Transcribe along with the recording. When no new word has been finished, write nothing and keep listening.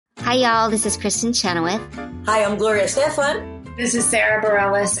Hi, y'all. This is Kristen Chenoweth. Hi, I'm Gloria Stefan. This is Sarah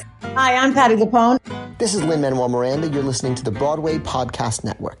Bareilles. Hi, I'm Patti LuPone. This is Lin-Manuel Miranda. You're listening to the Broadway Podcast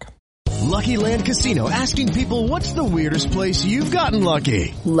Network. Lucky Land Casino, asking people, what's the weirdest place you've gotten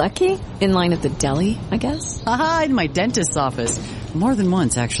lucky? Lucky? In line at the deli, I guess? Aha, in my dentist's office. More than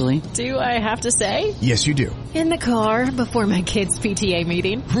once, actually. Do I have to say? Yes, you do. In the car before my kids' PTA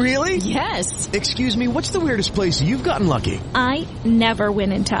meeting. Really? Yes. Excuse me, what's the weirdest place you've gotten lucky? I never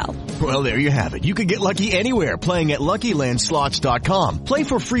win and tell. Well, there you have it. You can get lucky anywhere, playing at LuckyLandSlots.com. Play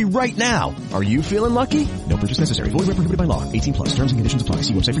for free right now. Are you feeling lucky? No purchase necessary. Void where prohibited by law. 18+. Terms and conditions apply.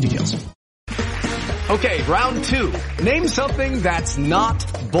 See website for details. Okay, round two. Name something that's not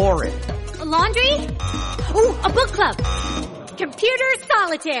boring. A laundry? Ooh, a book club. Computer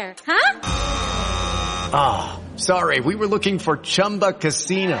solitaire, huh? Ah, oh, sorry. We were looking for Chumba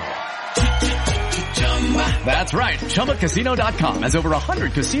Casino. That's right. ChumbaCasino.com has over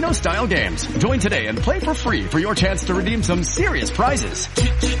 100 casino-style games. Join today and play for free for your chance to redeem some serious prizes.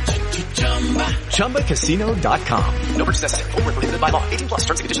 ChumbaCasino.com. No purchase necessary. Void where prohibited by law. 18+. Terms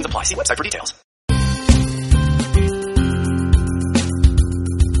and conditions apply. See website for details.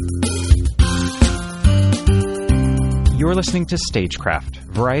 You're listening to Stagecraft,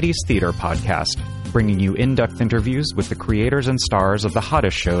 Variety's theater podcast, bringing you in-depth interviews with the creators and stars of the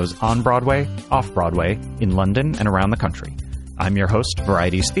hottest shows on Broadway, off-Broadway, in London, and around the country. I'm your host,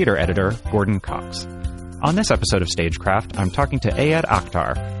 Variety's theater editor, Gordon Cox. On this episode of Stagecraft, I'm talking to Ayad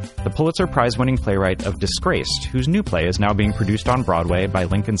Akhtar, the Pulitzer Prize-winning playwright of Disgraced, whose new play is now being produced on Broadway by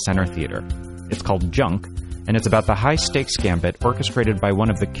Lincoln Center Theater. It's called Junk, and it's about the high-stakes gambit orchestrated by one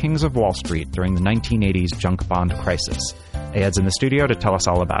of the kings of Wall Street during the 1980s junk bond crisis. Ayad's in the studio to tell us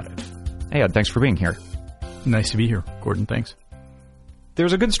all about it. Ayad, thanks for being here. Nice to be here, Gordon. Thanks.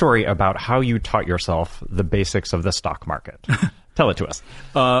 There's a good story about how you taught yourself the basics of the stock market. Tell it to us.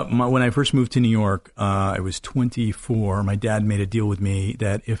 When I first moved to New York, I was 24. My dad made a deal with me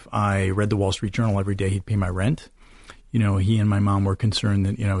that if I read the Wall Street Journal every day, he'd pay my rent. You know, he and my mom were concerned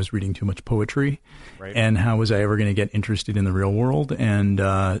that, I was reading too much poetry. Right. And how was I ever going to get interested in the real world? And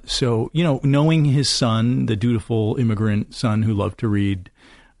so, knowing his son, the dutiful immigrant son who loved to read,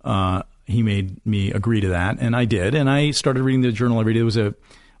 he made me agree to that. And I did. And I started reading the journal every day. There was a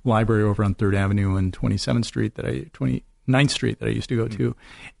library over on 3rd Avenue and 29th Street that I used to go to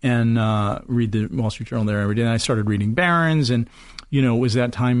and read the Wall Street Journal there every day. And I started reading Barron's. And, it was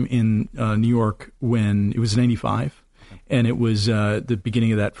that time in New York when it was 95. And it was the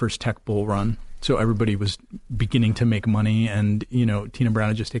beginning of that first tech bull run. So everybody was beginning to make money. And, Tina Brown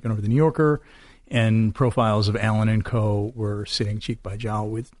had just taken over the New Yorker. And profiles of Allen and Co. were sitting cheek by jowl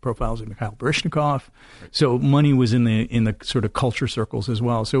with profiles of Mikhail Baryshnikov. So money was in the sort of culture circles as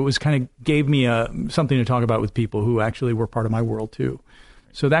well. So it was kind of gave me something to talk about with people who actually were part of my world too.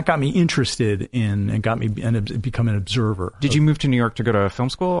 So that got me interested in and got me and become an observer. Did you move to New York to go to film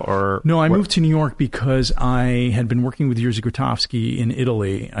school, or? No, I moved to New York because I had been working with Jerzy Grotowski in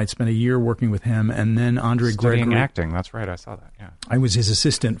Italy. I'd spent a year working with him, and then Andre Studying Gregory. acting, that's right, I saw that, yeah. I was his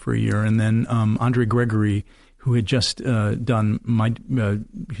assistant for a year, and then Andre Gregory, who had just done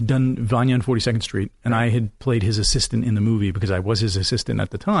Vanya on 42nd Street, and I had played his assistant in the movie because I was his assistant at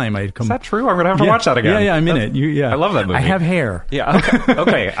the time. I had come. Is that true? I'm going to have to watch that again. Yeah, I'm in it. I love that movie. I have hair. Yeah.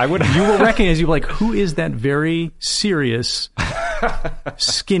 Okay. I would. You will recognize. You'll be like, who is that very serious,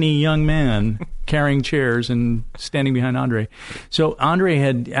 skinny young man carrying chairs and standing behind Andre? So Andre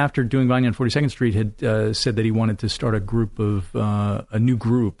had, after doing Vanya on 42nd Street, had said that he wanted to start a new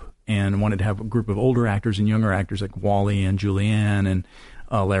group. And wanted to have a group of older actors and younger actors like Wally and Julianne and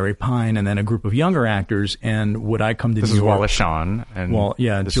Larry Pine, and then a group of younger actors. And would I come to New York? This is Wallace Shawn and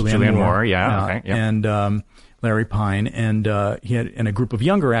Julianne Moore. Yeah, okay, yeah. And Larry Pine, and he had a group of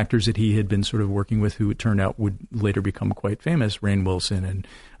younger actors that he had been sort of working with, who it turned out would later become quite famous. Rainn Wilson and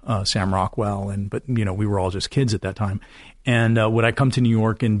Sam Rockwell, but we were all just kids at that time. And would I come to New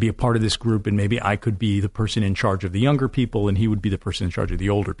York and be a part of this group, and maybe I could be the person in charge of the younger people, and he would be the person in charge of the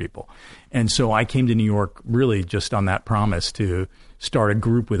older people. And so I came to New York really just on that promise to start a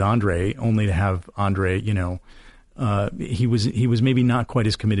group with Andre, only to have Andre, he was maybe not quite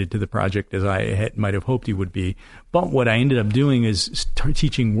as committed to the project as I might have hoped he would be. But what I ended up doing is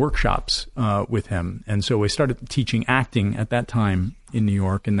teaching workshops with him. And so I started teaching acting at that time in New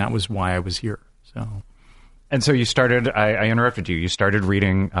York, and that was why I was here. And so you started, I interrupted you, you started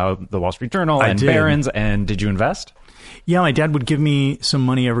reading the Wall Street Journal and Barron's, and did you invest? Yeah, my dad would give me some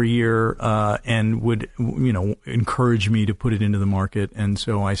money every year and would, encourage me to put it into the market. And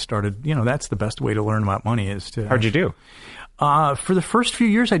so I started, that's the best way to learn about money is to... How'd you do? For the first few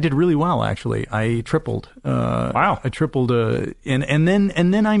years, I did really well. Actually, I tripled. Wow! I tripled, and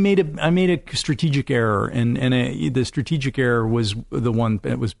then I made a strategic error, and the strategic error was the one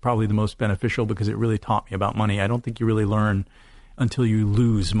that was probably the most beneficial because it really taught me about money. I don't think you really learn until you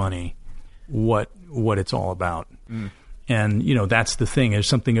lose money what it's all about. And that's the thing. There's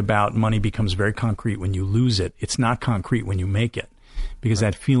something about money becomes very concrete when you lose it. It's not concrete when you make it, because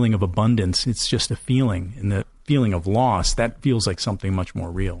that feeling of abundance, it's just a feeling, and the feeling of loss, that feels like something much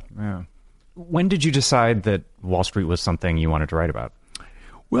more real. Yeah. When did you decide that Wall Street was something you wanted to write about?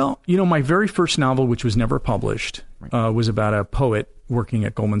 Well, my very first novel, which was never published, was about a poet working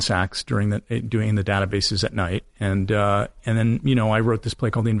at Goldman Sachs doing the databases at night, and then I wrote this play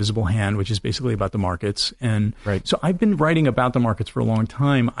called The Invisible Hand, which is basically about the markets, and so I've been writing about the markets for a long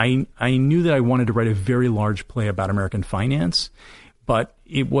time. I knew that I wanted to write a very large play about American finance, but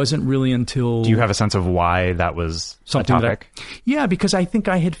it wasn't really until... Do you have a sense of why that was something a topic? Yeah, because I think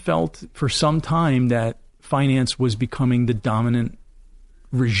I had felt for some time that finance was becoming the dominant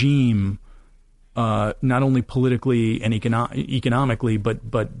regime, not only politically and economically,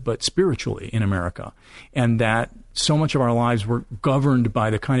 but spiritually in America, and that so much of our lives were governed by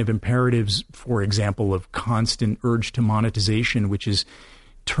the kind of imperatives, for example, of constant urge to monetization, which is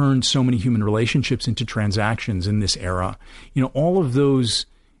turned so many human relationships into transactions in this era. All of those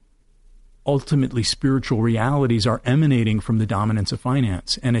ultimately spiritual realities are emanating from the dominance of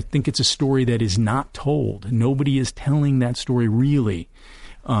finance. And I think it's a story that is not told. Nobody is telling that story really.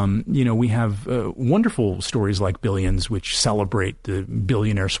 We have wonderful stories like Billions, which celebrate the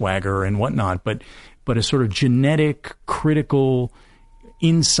billionaire swagger and whatnot, but a sort of genetic, critical,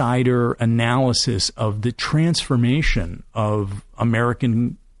 insider analysis of the transformation of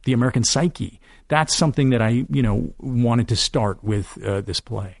the American psyche. That's something that I, wanted to start with this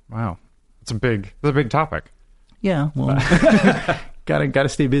play. Wow, it's a big topic. Yeah, well, gotta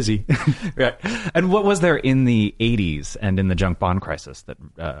stay busy. Right. And what was there in the 80s and in the junk bond crisis that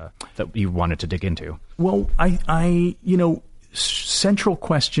you wanted to dig into? Well, I central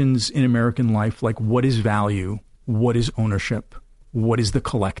questions in American life, like what is value, what is ownership, what is the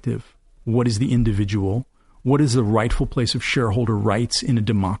collective, what is the individual, what is the rightful place of shareholder rights in a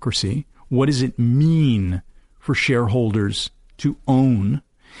democracy, what does it mean for shareholders to own,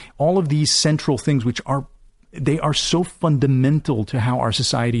 all of these central things which are so fundamental to how our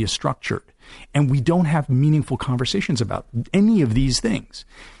society is structured. And we don't have meaningful conversations about any of these things.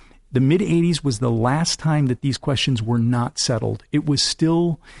 The mid-'80s was the last time that these questions were not settled. There was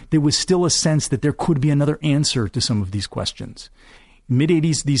still a sense that there could be another answer to some of these questions.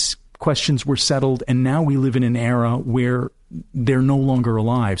 Mid-'80s, these questions were settled, and now we live in an era where they're no longer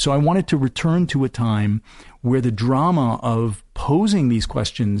alive. So I wanted to return to a time where the drama of posing these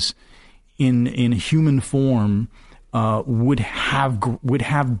questions in a human form would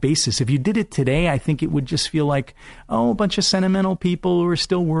have basis. If you did it today, I think it would just feel like, a bunch of sentimental people who are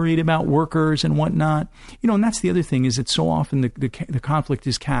still worried about workers and whatnot. And that's the other thing, is that so often the conflict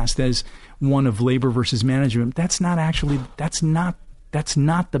is cast as one of labor versus management. That's not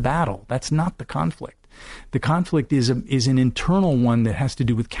the battle. That's not the conflict. The conflict is an internal one that has to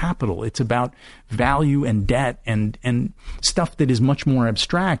do with capital. It's about value and debt and stuff that is much more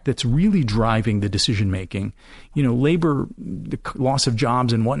abstract that's really driving the decision making. Labor, the loss of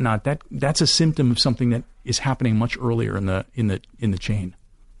jobs and whatnot, that's a symptom of something that is happening much earlier in the chain.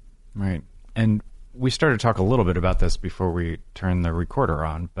 Right. And we started to talk a little bit about this before we turned the recorder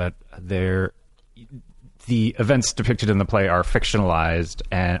on, but the events depicted in the play are fictional,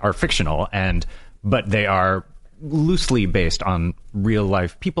 but they are loosely based on real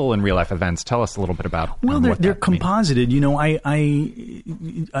life people and real life events. Tell us a little bit about. Well, they're composited. I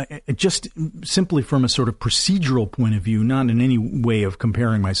just simply from a sort of procedural point of view, not in any way of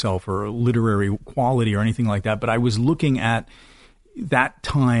comparing myself or literary quality or anything like that, but I was looking at that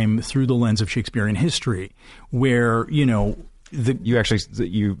time through the lens of Shakespearean history, where the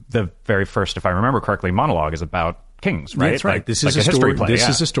very first, if I remember correctly, monologue is about kings, right? That's right. Like, this is a history play. This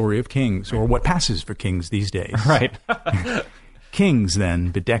is a story of kings, or what passes for kings these days. Right. Kings, then,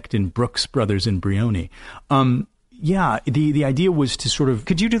 bedecked in Brooks Brothers and Brioni. The idea was to sort of...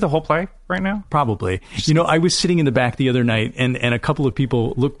 Could you do the whole play right now? Probably. I was sitting in the back the other night, and a couple of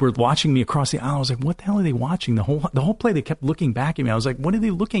people were watching me across the aisle. I was like, what the hell are they watching? The whole play, they kept looking back at me. I was like, what are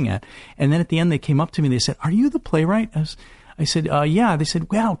they looking at? And then at the end, they came up to me. They said, are you the playwright? I said, yeah. They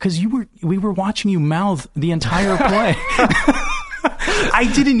said, wow, because we were watching you mouth the entire play. I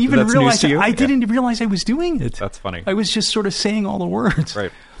didn't even realize I didn't realize I was doing it. That's funny. I was just sort of saying all the words.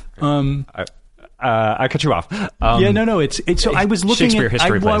 Right. I cut you off. It's so I was looking Shakespeare at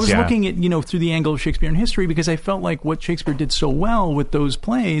history plays, I was looking at through the angle of Shakespearean history, because I felt like what Shakespeare did so well with those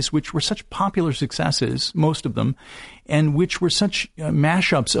plays, which were such popular successes, most of them, and which were such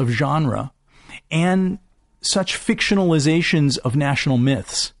mashups of genre and such fictionalizations of national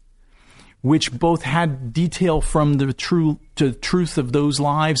myths, which both had detail from the truth of those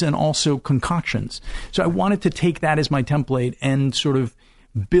lives and also concoctions. So I wanted to take that as my template and sort of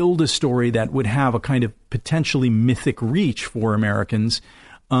build a story that would have a kind of potentially mythic reach for Americans.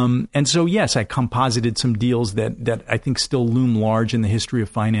 And so, yes, I composited some deals that I think still loom large in the history of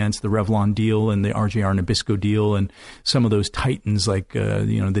finance, the Revlon deal and the RJR Nabisco deal, and some of those titans like,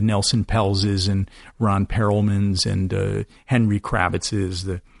 the Nelson Pelzes and Ron Perelmans and Henry Kravitzes,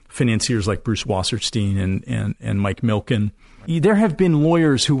 the financiers like Bruce Wasserstein and Mike Milken. There have been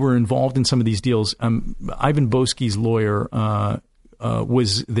lawyers who were involved in some of these deals. Ivan Boesky's lawyer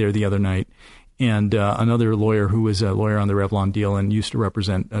was there the other night, and another lawyer who was a lawyer on the Revlon deal and used to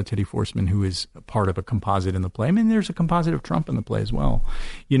represent Teddy Forsman, who is part of a composite in the play. I mean, there's a composite of Trump in the play as well.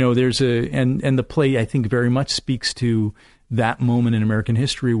 There's and the play, I think, very much speaks to that moment in American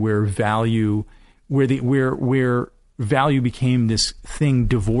history where value became this thing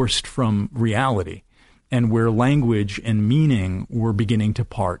divorced from reality, and where language and meaning were beginning to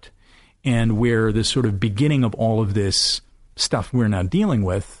part, and where the sort of beginning of all of this stuff we're now dealing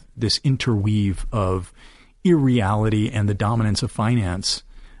with, this interweave of irreality and the dominance of finance,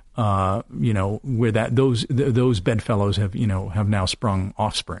 where those bedfellows have now sprung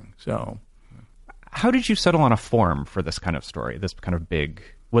offspring. So, how did you settle on a form for this kind of story? This kind of big.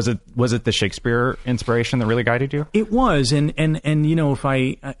 Was it the Shakespeare inspiration that really guided you? It was, and if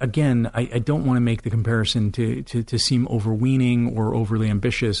I don't want to make the comparison to seem overweening or overly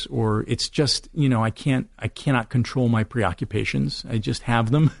ambitious, or it's just I cannot control my preoccupations. I just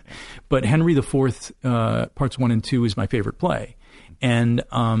have them. But Henry IV, parts 1 and 2 is my favorite play, and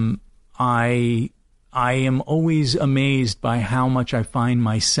I am always amazed by how much I find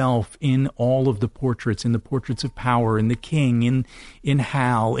myself in all of the portraits, in the portraits of power, in the king, in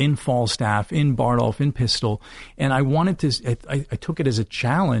Hal, in Falstaff, in Bardolph, in Pistol. And I wanted to, I took it as a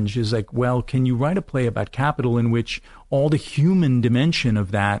challenge, is like, well, can you write a play about capital in which all the human dimension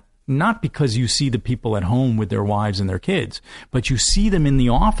of that, not because you see the people at home with their wives and their kids, but you see them in the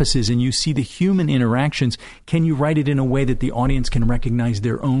offices and you see the human interactions. Can you write it in a way that the audience can recognize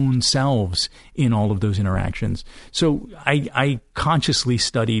their own selves in all of those interactions? So I consciously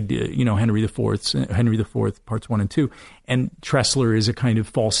studied, Henry IV, parts 1 and 2. And Tressler is a kind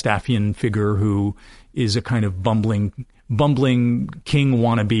of Falstaffian figure who is a kind of bumbling king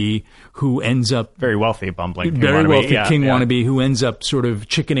wannabe who ends up very wealthy bumbling king wannabe who ends up sort of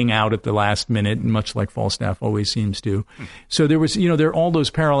chickening out at the last minute, much like Falstaff always seems to. So there was there are all those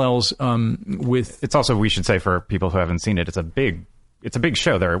parallels with. It's also, we should say for people who haven't seen it, it's a big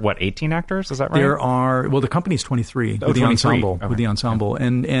show. There are 18 actors? Is that right? There are. Well, the company's 23 with the ensemble. Okay. With the ensemble,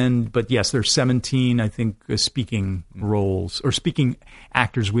 but yes, there's 17. I think speaking roles or speaking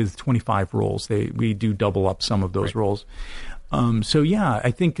actors with 25 roles. We do double up some of those roles. So yeah,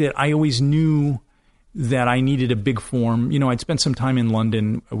 I think that I always knew that I needed a big form. I'd spent some time in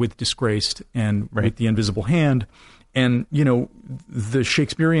London with Disgraced and with The Invisible Hand, and the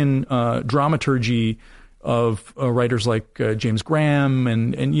Shakespearean dramaturgy of writers like James Graham,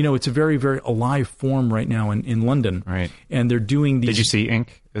 and it's a very, very alive form right now in London. Right. And they're doing these. Did you see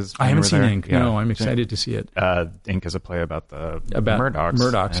Ink? I haven't seen Ink. Yeah. No, I'm excited to see it. Ink is a play about the Murdochs.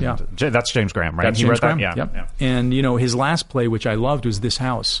 Murdochs, yeah. That's James Graham, right? That's James Graham. Yeah. Yep. Yeah. And his last play, which I loved, was This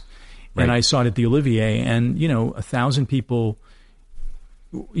House. Right. And I saw it at the Olivier, and 1,000 people,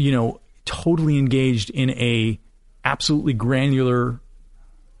 totally engaged in a absolutely granular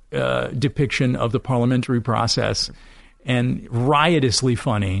depiction of the parliamentary process, and riotously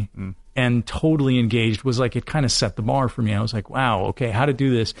funny and totally engaged. Was like, it kind of set the bar for me. I was like, wow, okay, how to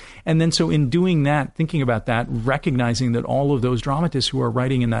do this. And then so in doing that, thinking about that, recognizing that all of those dramatists who are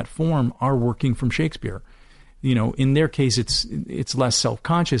writing in that form are working from Shakespeare. In their case, it's less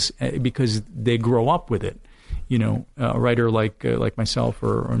self-conscious because they grow up with it. A writer like myself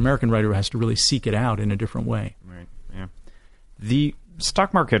or an American writer who has to really seek it out in a different way. Right. Yeah. The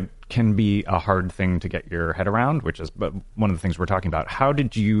stock market can be a hard thing to get your head around, but one of the things we're talking about. How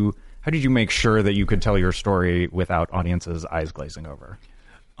did you make sure that you could tell your story without audiences' eyes glazing over?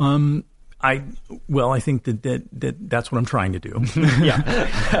 I think that's what I'm trying to do.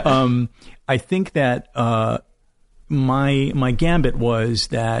 Yeah. I think that my gambit was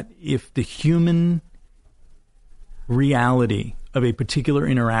that if the human reality of a particular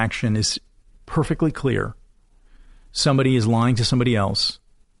interaction is perfectly clear, somebody is lying to somebody else,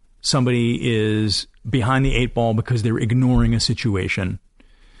 Somebody is behind the eight ball because they're ignoring a situation.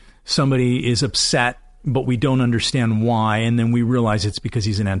 Somebody is upset, but we don't understand why, and then we realize it's because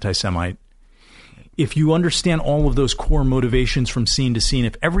he's an anti-Semite. If you understand all of those core motivations from scene to scene,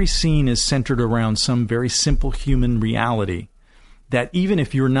 if every scene is centered around some very simple human reality, that even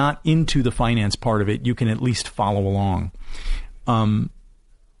if you're not into the finance part of it, you can at least follow along. And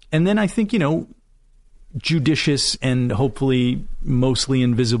then I think, judicious and hopefully mostly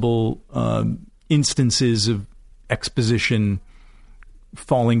invisible instances of exposition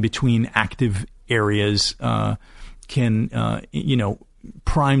falling between active areas can,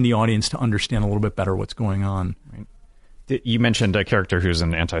 prime the audience to understand a little bit better what's going on. Right. You mentioned a character who's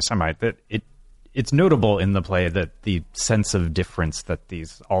an anti-Semite. That it's notable in the play that the sense of difference that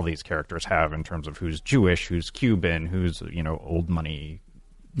all these characters have in terms of who's Jewish, who's Cuban, who's old money.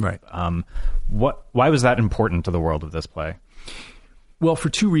 Right. Why was that important to the world of this play? Well, for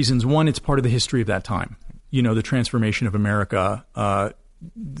two reasons. One, it's part of the history of that time. The transformation of America.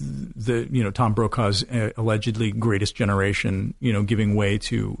 Tom Brokaw's allegedly greatest generation, giving way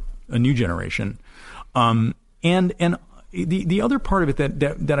to a new generation. And the other part of it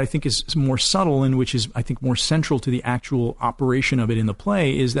that I think is more subtle and which is, I think, more central to the actual operation of it in the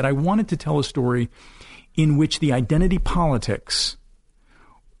play is that I wanted to tell a story in which the identity politics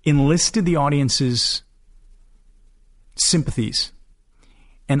enlisted the audience's sympathies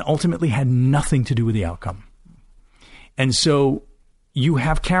and ultimately had nothing to do with the outcome. And so you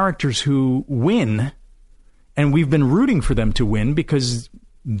have characters who win, and we've been rooting for them to win because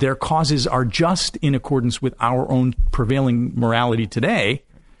their causes are just in accordance with our own prevailing morality today,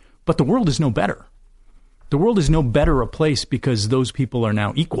 but the world is no better. The world is no better a place because those people are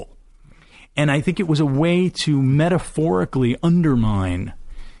now equal. And I think it was a way to metaphorically undermine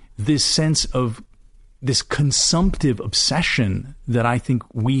this sense of this consumptive obsession that I think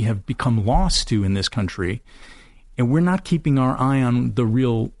we have become lost to in this country, and we're not keeping our eye on the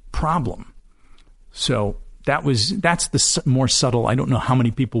real problem. So that's the more subtle. I don't know how many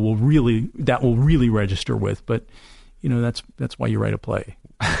people will really register with, but that's why you write a play.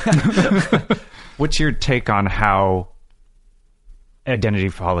 What's your take on how identity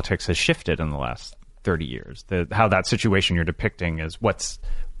politics has shifted in the last 30 years? How that situation you're depicting is what's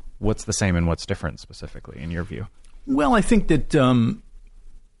the same and what's different specifically in your view? Well, I think that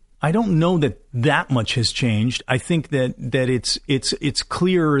I don't know that much has changed. I think that it's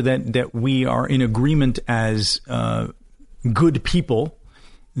clear that we are in agreement as good people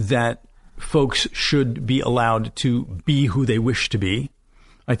that folks should be allowed to be who they wish to be.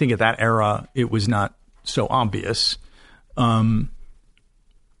 I think at that era it was not so obvious. I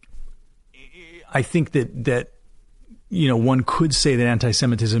think that one could say that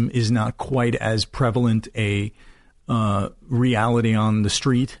anti-Semitism is not quite as prevalent a reality on the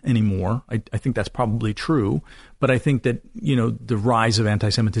street anymore. I think that's probably true. But I think that, the rise of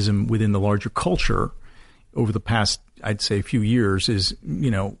anti-Semitism within the larger culture over the past, I'd say, few years is,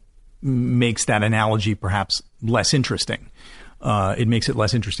 makes that analogy perhaps less interesting. It makes it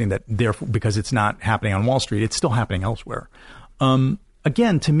less interesting that therefore, because it's not happening on Wall Street, it's still happening elsewhere.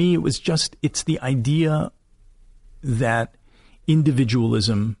 Again, to me, it's the idea that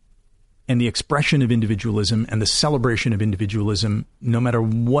individualism and the expression of individualism and the celebration of individualism, no matter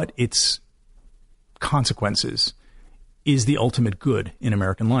what its consequences, is the ultimate good in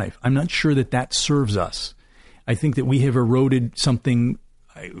American life. I'm not sure that serves us. I think that we have eroded something.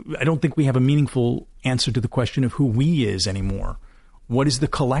 I don't think we have a meaningful answer to the question of who we is anymore. What is the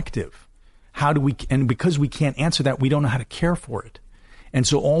collective? And because we can't answer that, we don't know how to care for it. And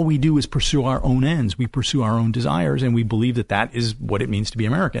so all we do is pursue our own ends. We pursue our own desires, and we believe that is what it means to be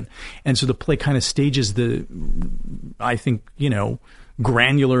American. And so the play kind of stages I think,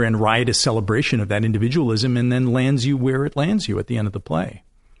 granular and riotous celebration of that individualism and then lands you where it lands you at the end of the play.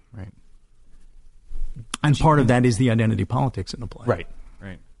 Right. And part of that is the identity politics in the play. Right.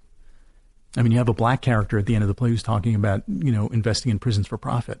 I mean, you have a black character at the end of the play who's talking about, investing in prisons for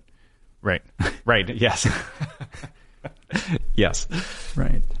profit. Right. Yes. Yes.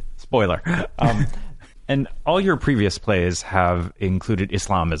 Right. Spoiler. And all your previous plays have included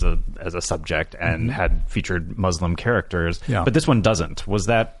Islam as a subject and had featured Muslim characters, but this one doesn't. Was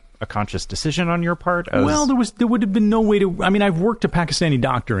that a conscious decision on your part? Well, there would have been no way to. I mean, I've worked a Pakistani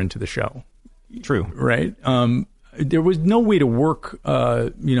doctor into the show. True. Right. There was no way to work,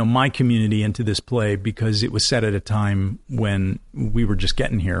 my community into this play because it was set at a time when we were just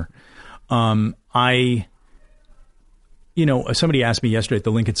getting here. Somebody asked me yesterday at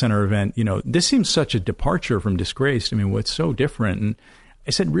the Lincoln Center event, this seems such a departure from Disgraced. I mean, what's so different? And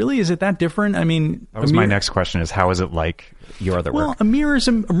said, really? Is it that different? I mean, that was my next question: is how is it like your other work? Well, Amir is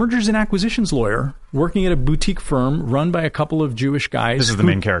a mergers and acquisitions lawyer working at a boutique firm run by a couple of Jewish guys. This is the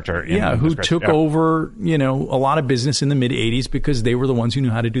main character. Who took over, a lot of business in the mid '80s because they were the ones who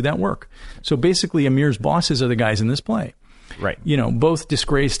knew how to do that work. So basically, Amir's bosses are the guys in this play. Right. Both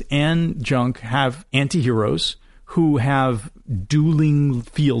Disgraced and Junk have anti-heroes who have dueling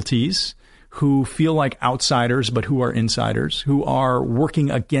fealties, who feel like outsiders but who are insiders, who are working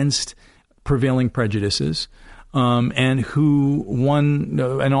against prevailing prejudices, and who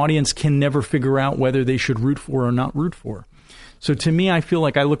an audience can never figure out whether they should root for or not root for. So to me, I feel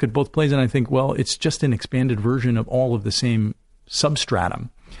like I look at both plays and I think, well, it's just an expanded version of all of the same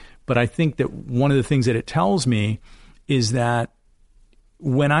substratum. But I think that one of the things that it tells me is that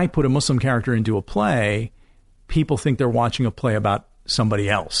when I put a Muslim character into a play, people think they're watching a play about somebody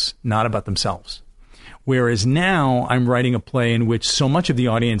else, not about themselves. Whereas now I'm writing a play in which so much of the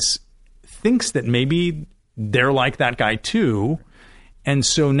audience thinks that maybe they're like that guy too. And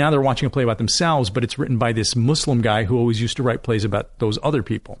so now they're watching a play about themselves, but it's written by this Muslim guy who always used to write plays about those other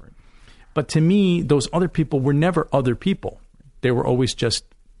people. But to me, those other people were never other people. They were always just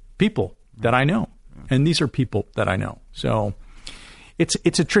people that I know. And these are people that I know. So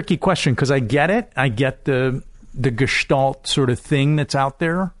it's a tricky question because I get it. I get the Gestalt sort of thing that's out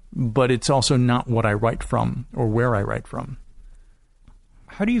there, but it's also not what I write from or where I write from.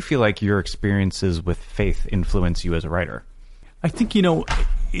 How do you feel like your experiences with faith influence you as a writer? I think,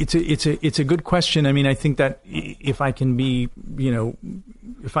 it's a good question. I mean, I think that if I can be,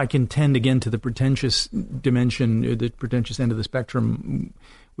 if I can tend again to the pretentious dimension, the pretentious end of the spectrum,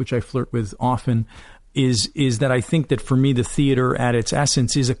 which I flirt with often, is that I think that for me the theater at its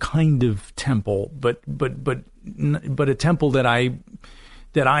essence is a kind of temple, but a temple that I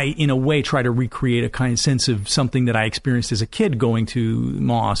in a way try to recreate a kind of sense of something that I experienced as a kid going to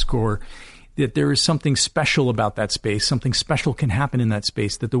mosque, or that there is something special about that space. Something special can happen in that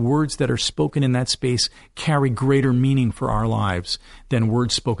space, that the words that are spoken in that space carry greater meaning for our lives than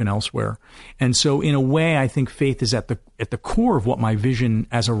words spoken elsewhere. And so in a way, I think faith is at the core of what my vision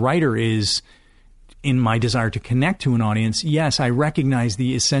as a writer is in my desire to connect to an audience. Yes, I recognize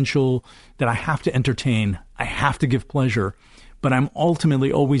the essential that I have to entertain. I have to give pleasure, but I'm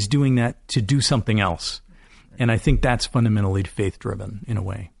ultimately always doing that to do something else. And I think that's fundamentally faith-driven in a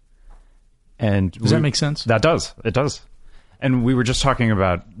way. And does that make sense? That does. It does. And we were just talking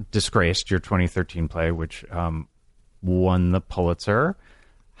about Disgraced, your 2013 play, which won the Pulitzer.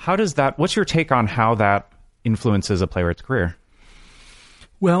 What's your take on how that influences a playwright's career?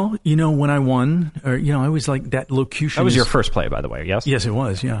 Well, when I won, I was like that locution. That was your first play, by the way, yes? Yes, it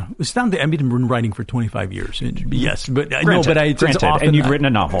was, yeah. It was down to, I've been writing for 25 years. Yes, but granted, and you'd written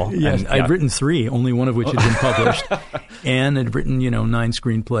a novel. Yes, I'd written 3, only one of which had been published. And I'd written, 9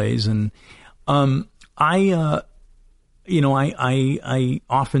 screenplays. And I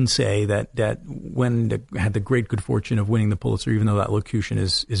often say that when I had the great good fortune of winning the Pulitzer, even though that locution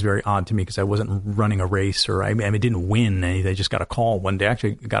is very odd to me because I wasn't running a race or I didn't win anything. I just got a call one day.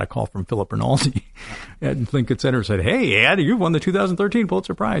 Actually, I got a call from Philip Rinaldi at Lincoln Center, said, "Hey, Ed, you won the 2013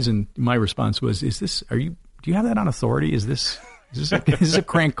 Pulitzer Prize." And my response was, do you have that on authority? Is this a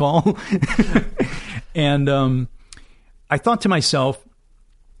crank call? And I thought to myself,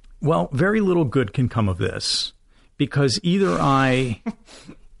 well, very little good can come of this. Because either I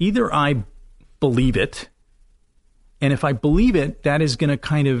believe it, and if I believe it, that is going to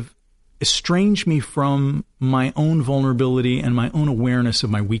kind of estrange me from my own vulnerability and my own awareness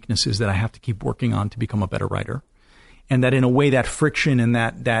of my weaknesses that I have to keep working on to become a better writer. And that in a way, that friction and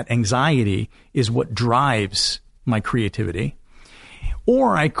that anxiety is what drives my creativity.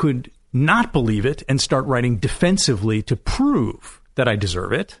 Or I could not believe it and start writing defensively to prove that I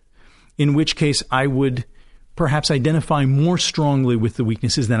deserve it, in which case I would perhaps identify more strongly with the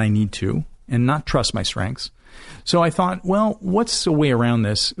weaknesses than I need to and not trust my strengths. So I thought, well, what's the way around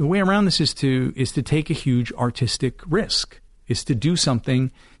this? The way around this is to take a huge artistic risk, is to do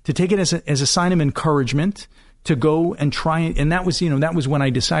something, to take it as a sign of encouragement, to go and try it. And that was when I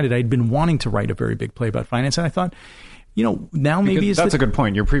decided I'd been wanting to write a very big play about finance. And I thought, now maybe that's a good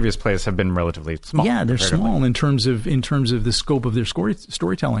point. Your previous plays have been relatively small. Yeah, they're small in terms of the scope of their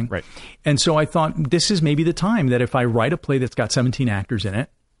storytelling. Right. And so I thought this is maybe the time that if I write a play that's got 17 actors in it,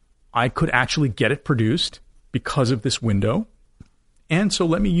 I could actually get it produced because of this window. And so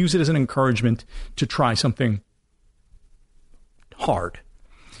let me use it as an encouragement to try something hard.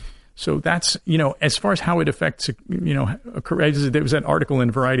 So that's, as far as how it affects, a career. There was that article in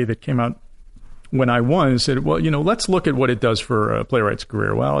Variety that came out when I won, said, well, let's look at what it does for a playwright's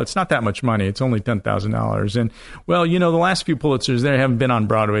career. Well, it's not that much money. It's only $10,000. And, well, the last few Pulitzers, they haven't been on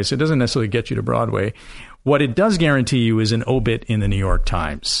Broadway, so it doesn't necessarily get you to Broadway. What it does guarantee you is an obit in the New York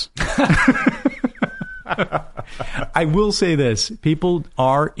Times. I will say this. People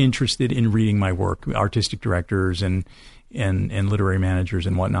are interested in reading my work, artistic directors and literary managers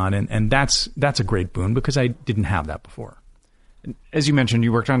and whatnot. And that's a great boon because I didn't have that before. As you mentioned,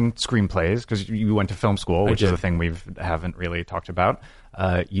 you worked on screenplays because you went to film school, which is a thing we haven't really talked about.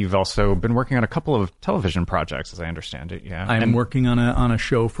 You've also been working on a couple of television projects, as I understand it. Yeah, I'm working on a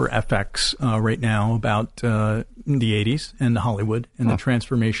show for FX right now about the 80s and Hollywood and the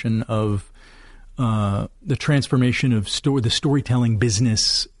transformation of the storytelling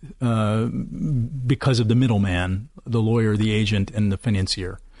business because of the middleman, the lawyer, the agent, and the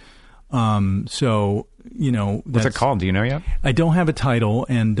financier. What's it called? Do you know yet? I don't have a title,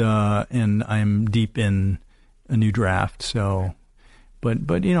 and I'm deep in a new draft. So, but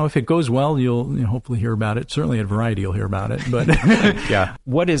if it goes well, you'll hopefully hear about it. Certainly at Variety, you'll hear about it. But yeah,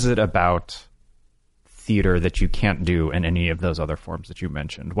 what is it about theater that you can't do in any of those other forms that you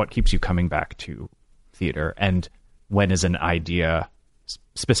mentioned? What keeps you coming back to theater, and when is an idea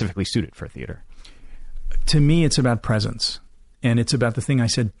specifically suited for theater? To me, it's about presence. And it's about the thing I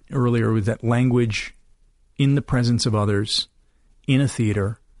said earlier, with that language in the presence of others in a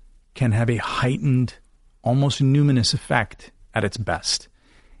theater can have a heightened, almost numinous effect at its best.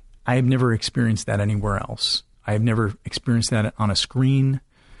 I have never experienced that anywhere else. I have never experienced that on a screen.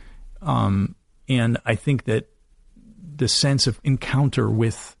 And I think that the sense of encounter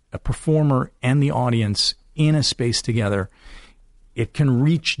with a performer and the audience in a space together, it can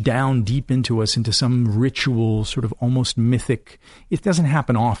reach down deep into us, into some ritual, sort of almost mythic. It doesn't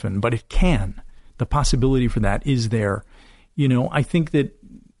happen often, but it can. The possibility for that is there. I think that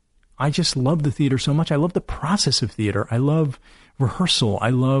I just love the theater so much. I love the process of theater. I love rehearsal. I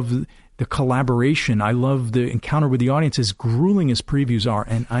love the collaboration. I love the encounter with the audience, as grueling as previews are.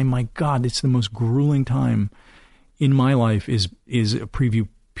 And my God, it's the most grueling time in my life is a preview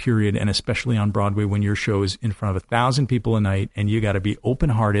period, and especially on Broadway when your show is in front of 1,000 people a night and you got to be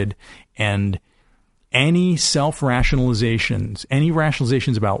open-hearted, and any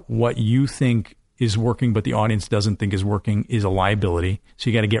rationalizations about what you think is working but the audience doesn't think is working is a liability. So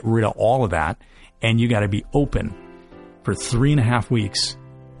you got to get rid of all of that, and you got to be open for 3.5 weeks.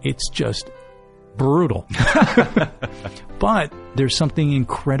 It's just brutal. But there's something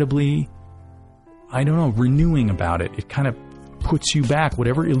incredibly, renewing about it. It kind of puts you back.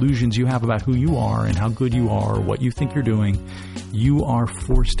 Whatever illusions you have about who you are and how good you are, or what you think you're doing, you are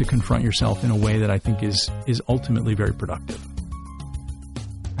forced to confront yourself in a way that I think is ultimately very productive.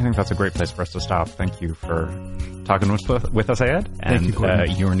 I think that's a great place for us to stop. Thank you for talking with us, Ed. Thank you,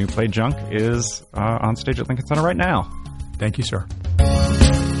 Courtney. Your new play, Junk, is on stage at Lincoln Center right now. Thank you, sir.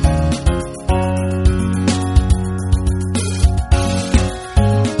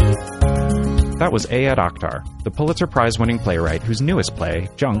 That was Ed Akhtar, the Pulitzer Prize-winning playwright whose newest play,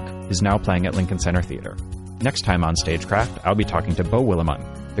 Junk, is now playing at Lincoln Center Theater. Next time on Stagecraft, I'll be talking to Beau Willimon,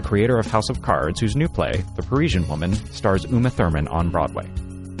 the creator of House of Cards, whose new play, The Parisian Woman, stars Uma Thurman on Broadway.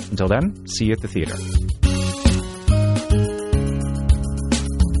 Until then, see you at the theater.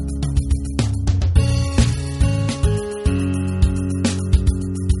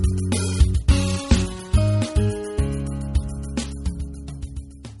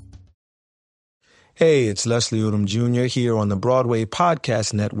 Hey, it's Leslie Odom Jr. here on the Broadway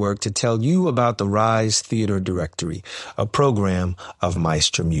Podcast Network to tell you about the Rise Theater Directory, a program of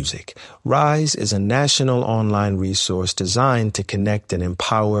Maestro Music. Rise is a national online resource designed to connect and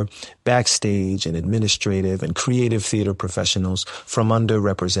empower backstage and administrative and creative theater professionals from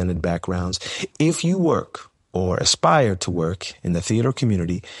underrepresented backgrounds. If you work or aspire to work in the theater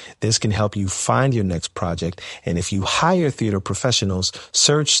community, this can help you find your next project. And if you hire theater professionals,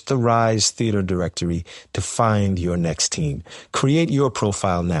 search the Rise Theater Directory to find your next team. Create your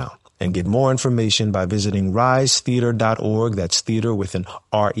profile now and get more information by visiting risetheater.org. That's theater with an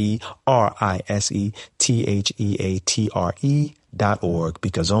RERISETHEATRE.org,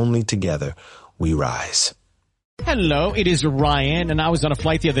 because only together we rise. Hello, it is Ryan, and I was on a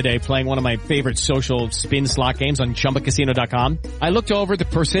flight the other day playing one of my favorite social spin slot games on ChumbaCasino.com. I looked over at the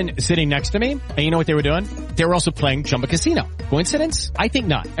person sitting next to me, and you know what they were doing? They were also playing Chumba Casino. Coincidence? I think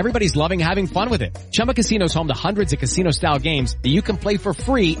not. Everybody's loving having fun with it. Chumba Casino is home to hundreds of casino-style games that you can play for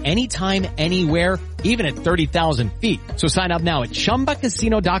free anytime, anywhere, even at 30,000 feet. So sign up now at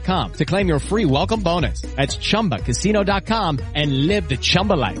ChumbaCasino.com to claim your free welcome bonus. That's ChumbaCasino.com and live the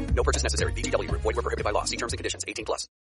Chumba life. No purchase necessary. VGW. Void where prohibited by law. See terms and conditions. 18+.